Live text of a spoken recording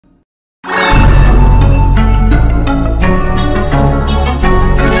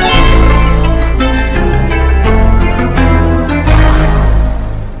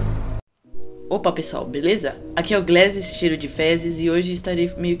Opa pessoal, beleza? Aqui é o Glass Cheiro de Fezes e hoje estarei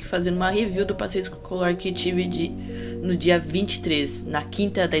meio que fazendo uma review do passeio escolar que tive no dia 23, na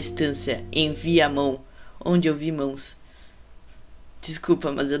quinta da estância, em Viamão, onde eu vi mãos.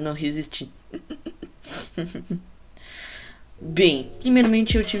 Desculpa, mas eu não resisti. Bem,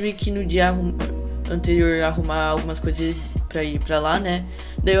 primeiramente eu tive que no dia anterior arrumar algumas coisas pra ir pra lá, né?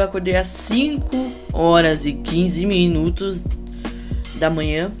 Daí eu acordei às 5 horas e 15 minutos da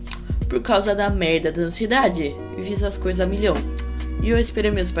manhã por causa da merda da ansiedade. E fiz as coisas a milhão. E eu esperei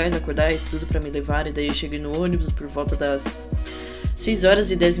meus pais acordar e tudo pra me levar. E daí eu cheguei no ônibus por volta das 6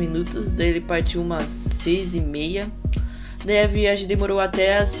 horas e 10 minutos. Daí ele partiu umas 6h30. Daí a viagem demorou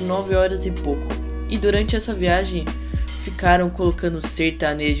até as 9 horas e pouco. E durante essa viagem ficaram colocando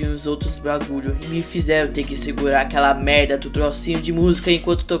sertanejo e uns outros bagulho. E me fizeram ter que segurar aquela merda do trocinho de música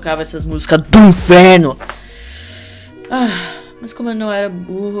enquanto tocava essas músicas do inferno. Mas como eu não era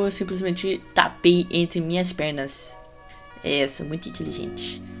burro, eu simplesmente tapei entre minhas pernas. Eu sou muito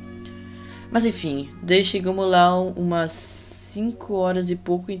inteligente. Mas enfim, daí chegamos lá umas 5 horas e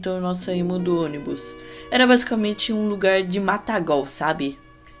pouco, então nós saímos do ônibus. Era basicamente um lugar de matagal, sabe?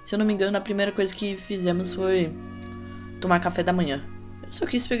 Se eu não me engano, a primeira coisa que fizemos foi tomar café da manhã. Eu só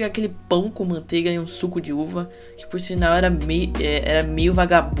quis pegar aquele pão com manteiga e um suco de uva, que por sinal era meio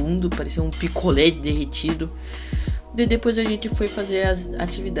vagabundo, parecia um picolé derretido. E depois a gente foi fazer as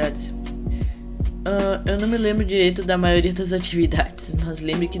atividades. Eu não me lembro direito da maioria das atividades, mas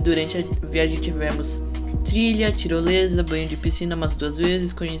lembro que durante a viagem tivemos trilha, tirolesa, banho de piscina umas 2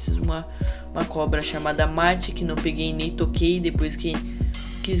 vezes. Conheci uma cobra chamada Marte, que não peguei nem toquei. Depois que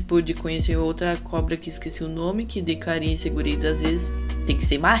pude conhecer outra cobra que esqueci o nome, que dei carinho e segurei 2 vezes. Tem que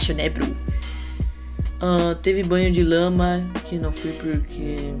ser macho, né, bro? Teve banho de lama, que não fui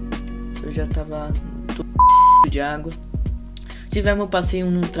porque eu já tava de água. Tivemos um passeio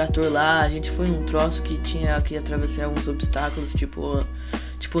num trator lá. A gente foi num troço que tinha que atravessar uns obstáculos, tipo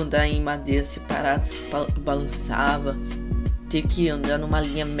andar em madeiras separadas que balançava, ter que andar numa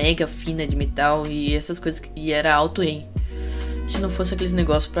linha mega fina de metal e essas coisas, e era alto, hein? Se não fosse aqueles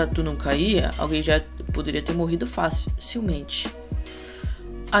negócios pra tu não cair, alguém já poderia ter morrido facilmente.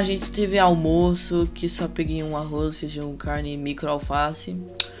 A gente teve almoço, que só peguei um arroz, feijão, carne e micro alface.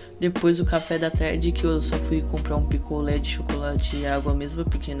 Depois o café da tarde, que eu só fui comprar um picolé de chocolate e água mesmo,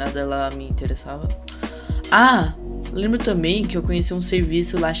 porque nada lá me interessava. Lembro também que eu conheci um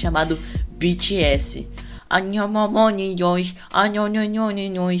serviço lá chamado BTS.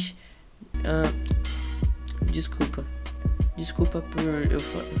 Desculpa por eu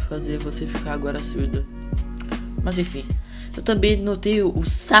fazer você ficar agora surdo. Mas enfim, eu também notei o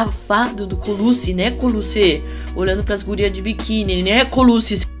safado do Colucci, né, Colucci? Olhando pras gurias de biquíni, né,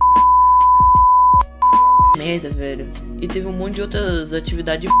 Colucci? Merda, velho. E teve um monte de outras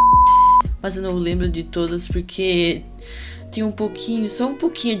atividades, mas eu não lembro de todas porque tem só um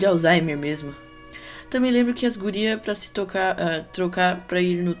pouquinho de Alzheimer mesmo. Também lembro que as gurias pra se trocar pra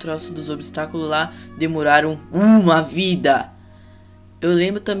ir no troço dos obstáculos lá demoraram uma vida. Eu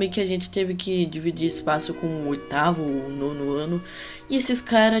lembro também que a gente teve que dividir espaço com o 8º ou 9º ano. E esses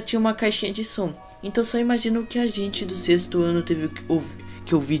caras tinham uma caixinha de som. Então só imagino que a gente do 6º ano teve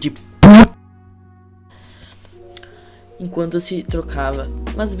que ouvir de enquanto se trocava.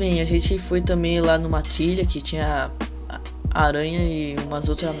 Mas bem, a gente foi também lá numa trilha que tinha aranha e umas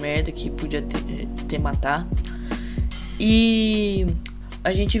outras merda que podia ter matar. E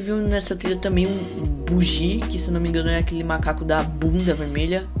a gente viu nessa trilha também um bugi, que se não me engano é aquele macaco da bunda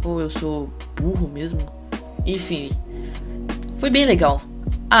vermelha. Ou eu sou burro mesmo. Enfim, foi bem legal.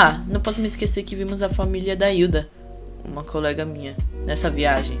 Não posso me esquecer que vimos a família da Hilda, uma colega minha, nessa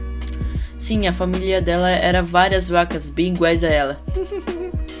viagem. Sim, a família dela era várias vacas bem iguais a ela.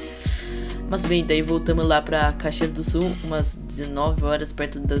 Mas bem, daí voltamos lá pra Caxias do Sul, umas 19 horas,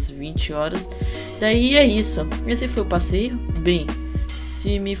 perto das 20 horas. Daí é isso. Esse foi o passeio. Bem,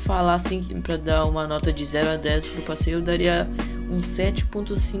 se me falassem pra dar uma nota de 0 a 10 pro passeio, eu daria um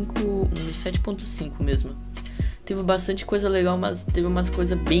 7.5, um 7.5 mesmo. Teve bastante coisa legal, mas teve umas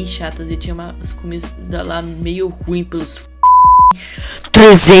coisas bem chatas e tinha umas comidas lá meio ruim pelos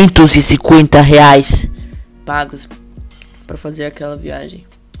R$350 pagos pra fazer aquela viagem.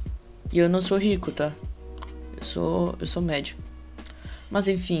 E eu não sou rico, tá? Eu sou médio. Mas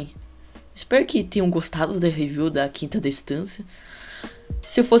enfim, espero que tenham gostado da review da quinta da estância.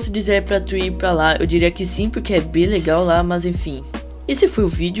 Se eu fosse dizer pra tu ir pra lá, eu diria que sim, porque é bem legal lá. Mas enfim, esse foi o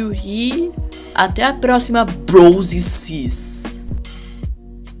vídeo e até a próxima, bros e cis.